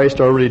 doesn't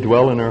Christ already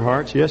dwell in our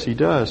hearts? Yes, He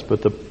does.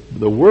 But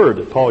the word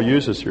that Paul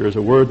uses here is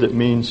a word that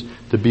means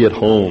to be at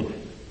home.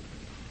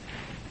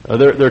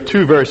 There are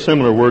two very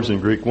similar words in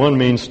Greek. One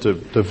means to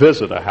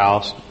visit a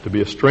house, to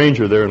be a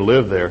stranger there and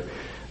live there.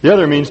 The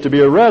other means to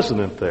be a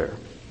resident there.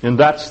 And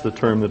that's the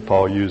term that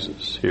Paul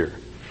uses here.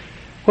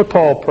 What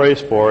Paul prays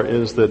for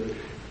is that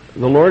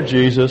the Lord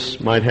Jesus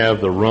might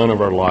have the run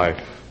of our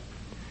life.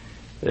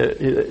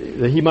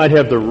 That He might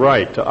have the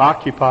right to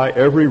occupy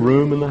every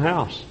room in the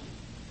house.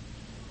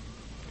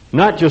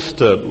 Not just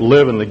to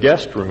live in the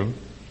guest room,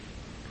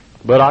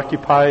 but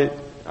occupy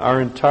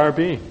our entire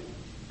being.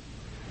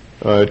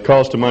 It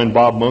calls to mind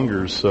Bob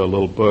Munger's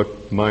little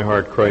book, My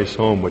Heart Christ's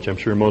Home, which I'm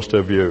sure most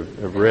of you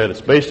have read.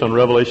 It's based on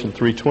Revelation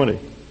 3:20.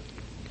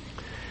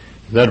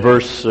 That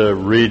verse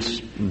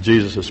reads,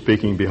 Jesus is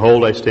speaking,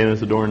 Behold, I stand at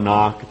the door and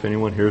knock. If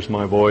anyone hears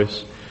my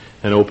voice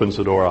and opens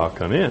the door, I'll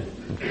come in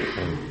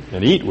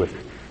and eat with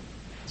him.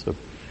 It's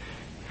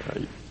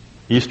an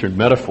Eastern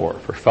metaphor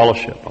for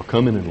fellowship. I'll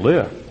come in and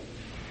live.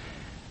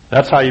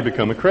 That's how you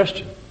become a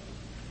Christian.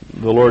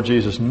 The Lord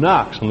Jesus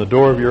knocks on the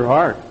door of your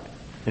heart,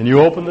 and you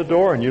open the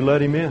door and you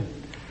let Him in.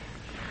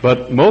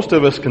 But most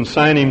of us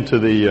consign Him to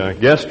the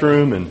guest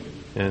room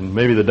and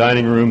maybe the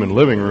dining room and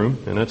living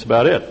room, and that's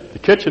about it. The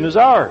kitchen is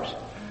ours,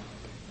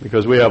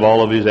 because we have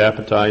all of these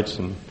appetites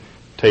and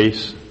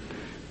tastes,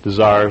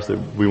 desires that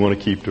we want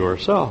to keep to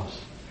ourselves.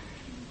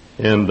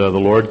 And the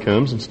Lord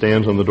comes and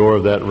stands on the door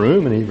of that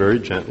room, and He very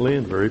gently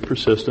and very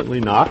persistently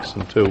knocks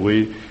until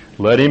we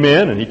let him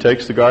in, and he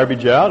takes the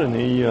garbage out, and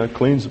he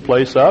cleans the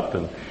place up,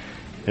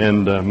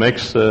 and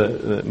makes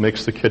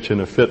the kitchen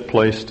a fit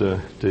place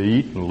to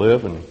eat and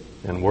live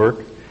and work.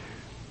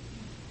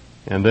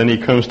 And then he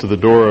comes to the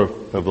door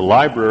of the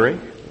library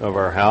of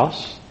our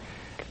house,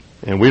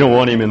 and we don't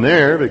want him in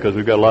there because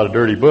we've got a lot of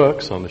dirty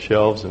books on the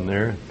shelves in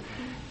there.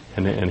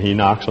 And he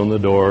knocks on the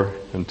door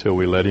until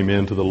we let him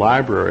into the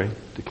library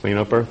to clean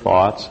up our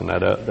thoughts and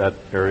that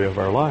area of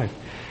our life.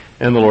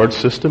 And the Lord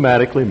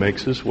systematically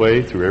makes his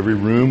way through every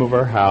room of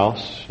our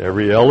house,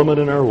 every element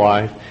in our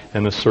life,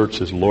 and asserts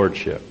his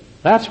lordship.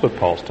 That's what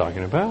Paul's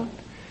talking about.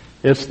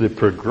 It's the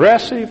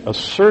progressive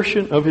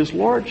assertion of his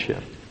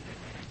lordship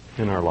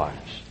in our lives.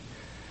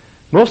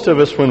 Most of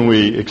us, when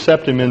we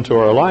accept him into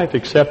our life,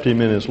 accept him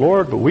in as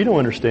Lord, but we don't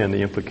understand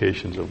the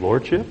implications of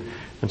lordship.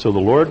 And so the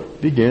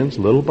Lord begins,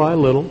 little by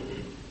little,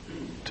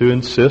 to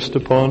insist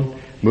upon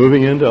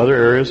moving into other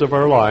areas of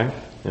our life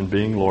and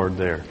being Lord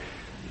there.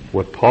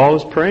 What Paul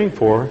is praying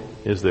for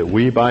is that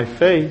we, by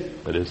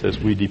faith, that is, as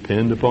we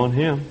depend upon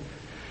him,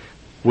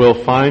 will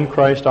find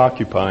Christ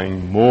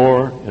occupying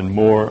more and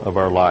more of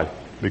our life,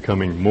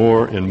 becoming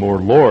more and more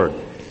Lord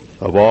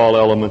of all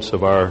elements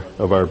of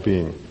our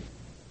being.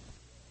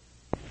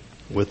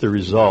 With the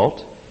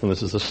result, and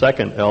this is the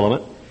second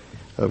element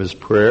of his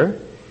prayer,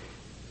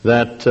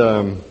 that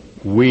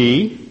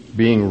we,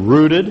 being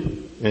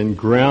rooted and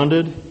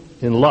grounded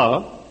in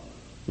love,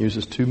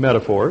 uses two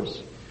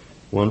metaphors,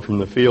 one from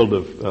the field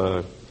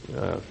of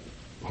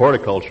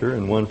horticulture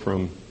and one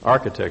from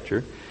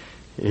architecture.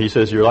 He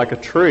says you're like a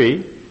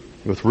tree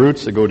with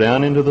roots that go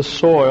down into the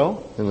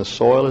soil, and the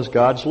soil is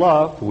God's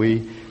love.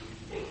 We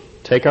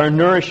take our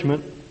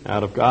nourishment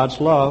out of God's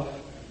love.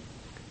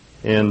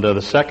 And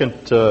the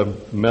second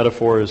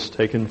metaphor is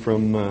taken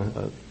from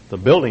the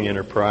building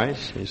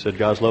enterprise. He said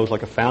God's love is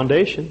like a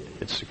foundation.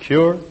 It's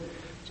secure.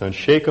 It's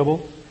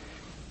unshakable.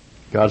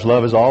 God's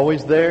love is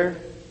always there.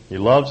 He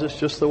loves us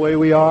just the way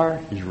we are.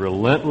 He's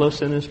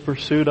relentless in his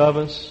pursuit of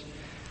us.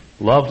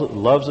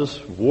 Loves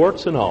us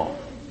warts and all.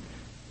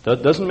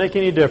 Doesn't make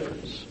any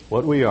difference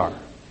what we are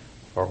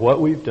or what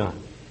we've done.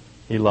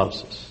 He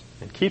loves us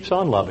and keeps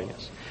on loving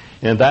us.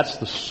 And that's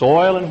the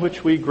soil in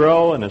which we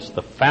grow, and it's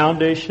the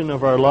foundation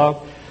of our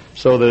love,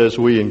 so that as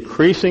we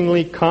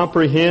increasingly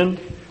comprehend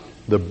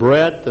the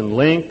breadth and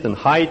length and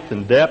height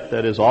and depth,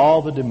 that is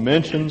all the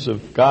dimensions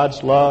of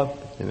God's love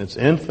in its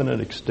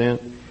infinite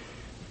extent,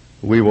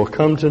 we will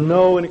come to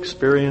know and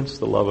experience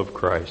the love of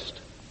Christ.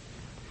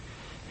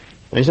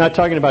 And he's not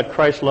talking about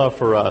Christ's love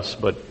for us,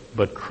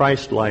 but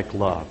Christ-like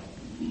love.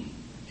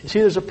 You see,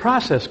 there's a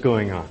process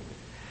going on.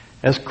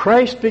 As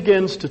Christ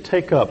begins to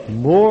take up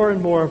more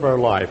and more of our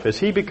life, as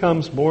he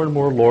becomes more and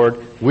more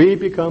Lord, we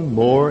become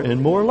more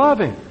and more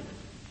loving,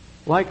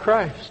 like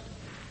Christ.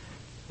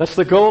 That's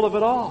the goal of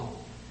it all.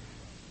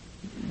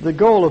 The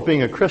goal of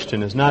being a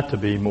Christian is not to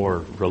be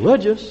more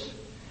religious,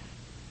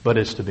 but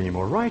it's to be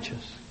more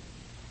righteous,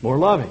 more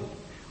loving.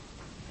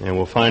 And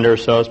we'll find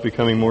ourselves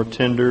becoming more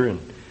tender and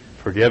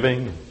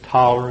forgiving and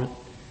tolerant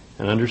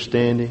and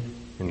understanding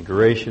and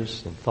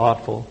gracious and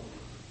thoughtful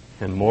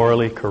and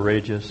morally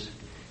courageous.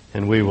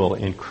 And we will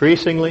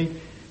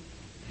increasingly,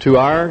 to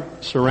our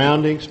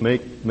surroundings,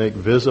 make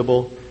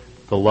visible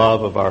the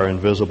love of our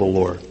invisible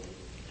Lord.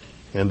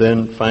 And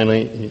then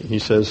finally, he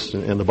says,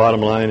 and the bottom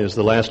line is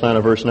the last line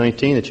of verse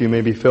 19, that you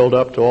may be filled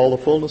up to all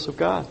the fullness of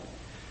God.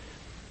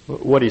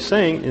 What he's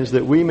saying is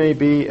that we may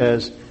be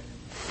as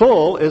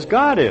full as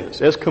God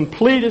is, as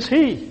complete as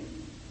he.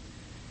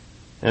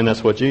 And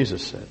that's what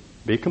Jesus said.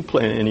 Be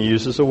complete. And he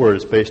uses a word,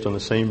 it's based on the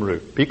same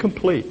root. Be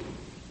complete.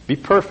 Be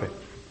perfect.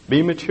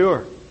 Be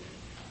mature,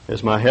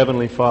 as my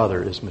heavenly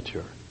Father is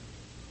mature.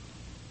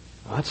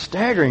 Well, that's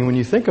staggering when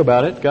you think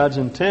about it. God's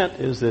intent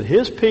is that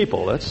his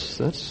people, that's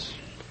us,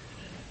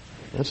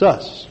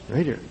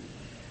 right here.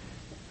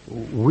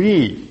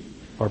 We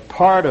are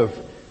part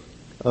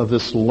of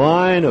this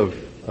line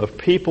of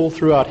people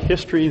throughout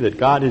history that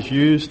God has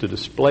used to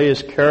display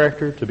his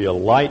character, to be a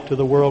light to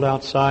the world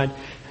outside,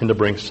 and to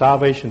bring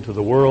salvation to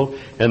the world.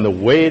 And the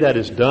way that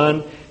is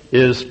done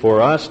is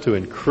for us to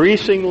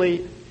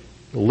increasingly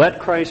let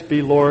Christ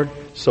be Lord,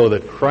 so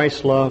that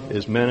Christ's love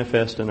is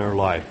manifest in our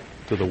life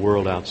to the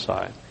world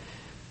outside.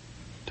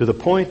 To the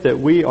point that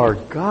we are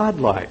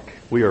God-like.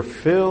 We are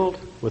filled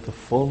with the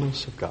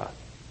fullness of God.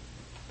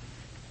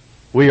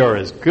 We are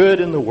as good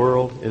in the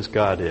world as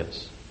God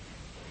is.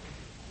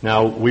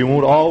 Now, we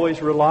won't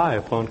always rely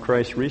upon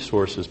Christ's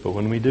resources, but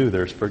when we do,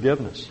 there's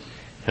forgiveness.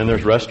 And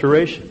there's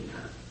restoration.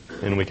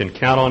 And we can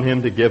count on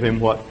him to give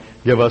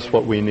us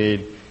what we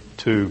need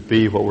to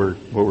be what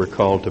we're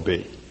called to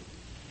be.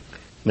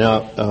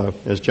 Now,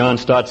 as John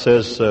Stott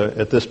says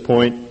at this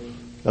point,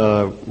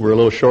 we're a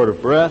little short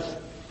of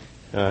breath.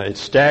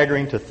 It's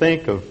staggering to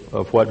think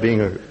of what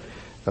being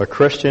a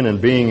Christian and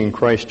being in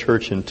Christ's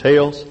church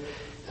entails.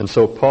 And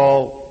so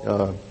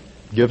Paul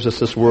gives us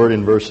this word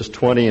in verses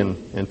 20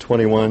 and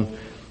 21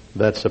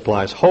 that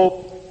supplies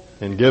hope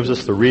and gives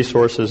us the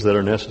resources that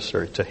are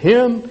necessary. To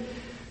him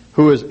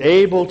who is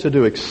able to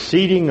do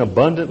exceeding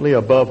abundantly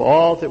above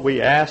all that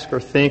we ask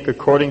or think,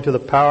 according to the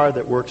power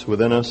that works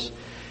within us,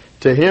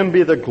 To Him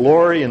be the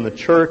glory in the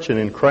church and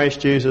in Christ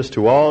Jesus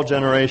to all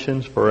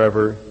generations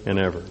forever and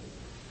ever.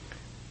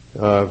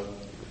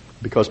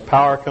 Because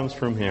power comes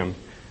from Him,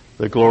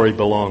 the glory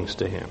belongs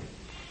to Him.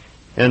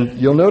 And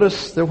you'll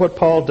notice that what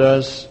Paul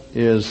does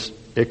is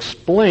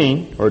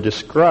explain or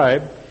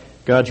describe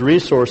God's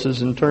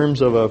resources in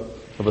terms of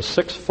a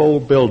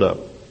sixfold buildup.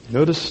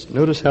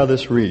 Notice how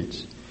this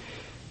reads.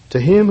 To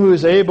Him who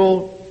is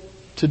able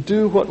to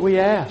do what we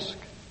ask.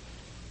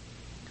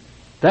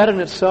 That in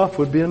itself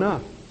would be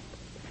enough.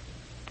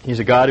 He's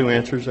a God who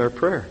answers our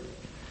prayer.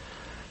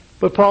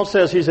 But Paul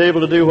says He's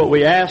able to do what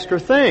we ask or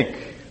think.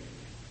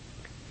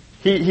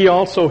 He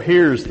also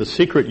hears the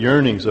secret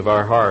yearnings of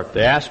our heart,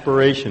 the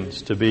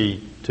aspirations to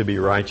be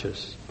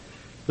righteous,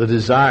 the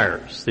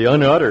desires, the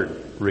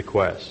unuttered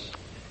requests.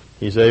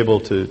 He's able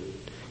to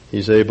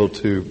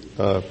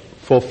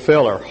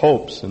fulfill our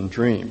hopes and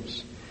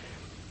dreams.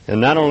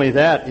 And not only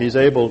that, He's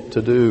able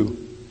to do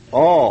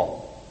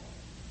all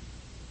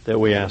that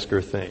we ask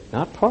or think.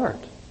 Not part,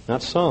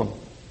 not some,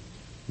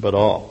 but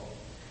all.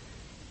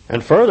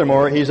 And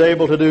furthermore, He's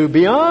able to do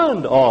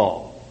beyond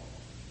all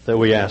that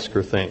we ask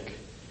or think.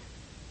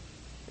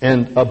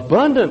 And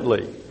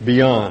abundantly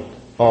beyond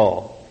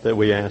all that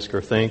we ask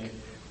or think.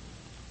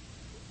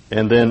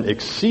 And then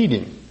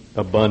exceedingly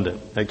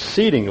abundant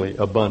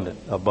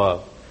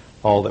above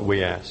all that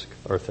we ask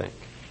or think.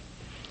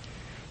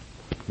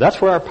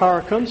 That's where our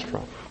power comes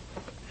from.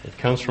 It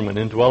comes from an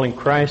indwelling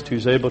Christ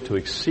who's able to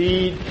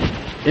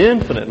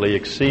infinitely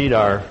exceed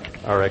our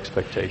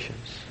expectations.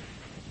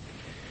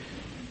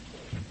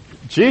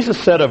 Jesus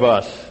said of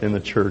us in the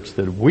church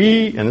that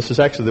we, and this is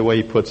actually the way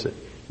He puts it,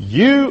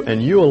 you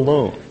and you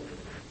alone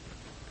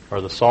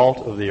are the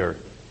salt of the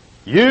earth.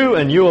 You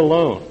and you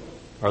alone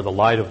are the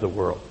light of the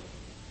world.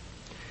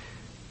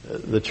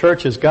 The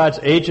church is God's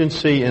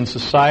agency in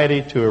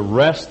society to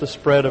arrest the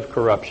spread of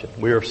corruption.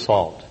 We are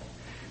salt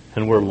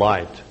and we're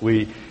light.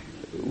 We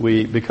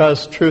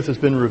because truth has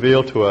been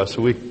revealed to us,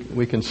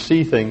 we can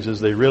see things as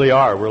they really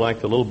are. We're like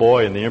the little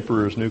boy in the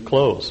emperor's new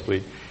clothes.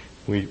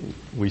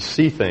 We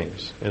see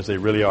things as they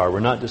really are.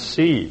 We're not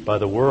deceived by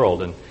the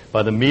world and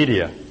by the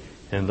media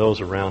and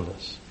those around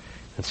us.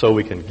 And so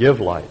we can give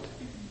light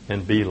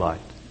and be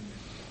light.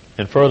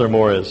 And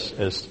furthermore,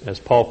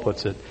 as Paul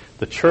puts it,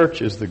 the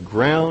church is the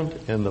ground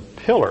and the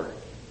pillar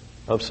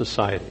of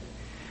society.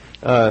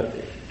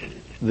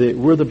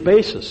 We're the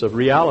basis of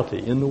reality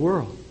in the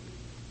world.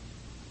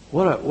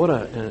 What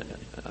a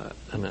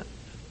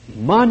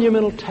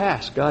monumental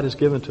task God has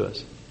given to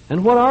us.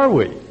 And what are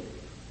we?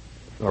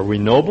 Are we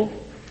noble,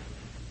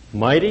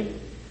 mighty,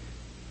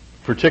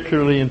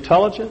 particularly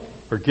intelligent,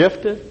 or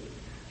gifted,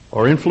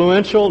 or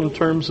influential in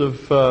terms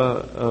of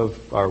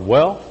our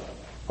wealth,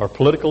 our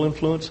political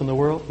influence in the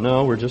world?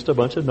 No, we're just a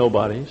bunch of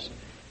nobodies,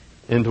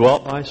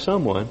 indwelt by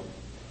someone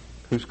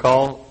whose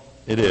call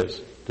it is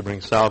to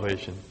bring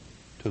salvation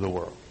to the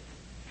world.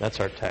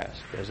 That's our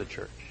task as a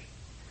church.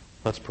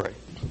 Let's pray.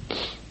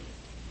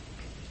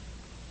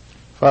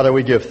 Father,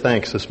 we give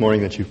thanks this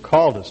morning that You've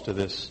called us to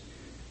this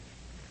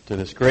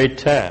great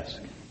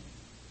task,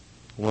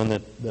 one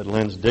that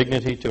lends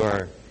dignity to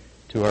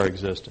our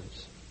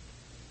existence,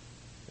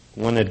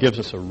 one that gives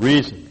us a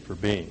reason for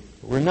being.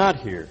 We're not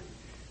here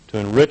to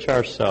enrich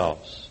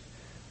ourselves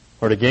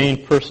or to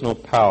gain personal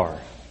power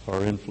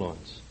or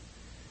influence,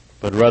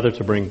 but rather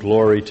to bring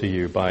glory to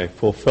You by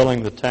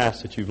fulfilling the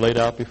task that You've laid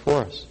out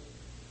before us.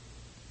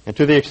 And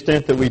to the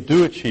extent that we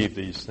do achieve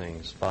these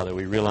things, Father,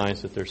 we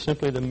realize that they're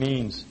simply the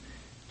means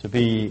to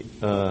be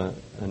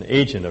an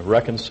agent of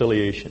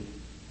reconciliation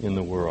in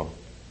the world.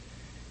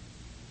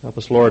 Help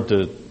us, Lord,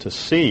 to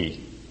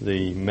see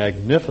the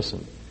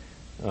magnificent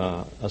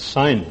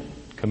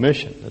assignment,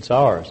 commission that's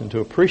ours, and to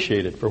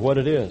appreciate it for what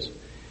it is,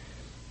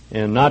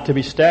 and not to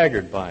be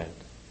staggered by it,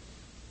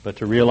 but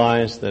to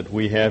realize that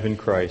we have in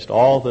Christ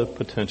all the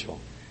potential,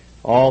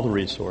 all the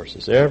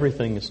resources,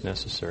 everything that's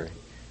necessary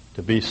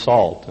to be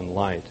salt and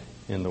light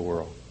in the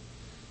world.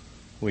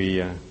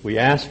 We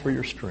ask for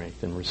Your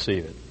strength and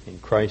receive it. In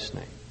Christ's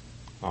name,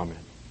 amen.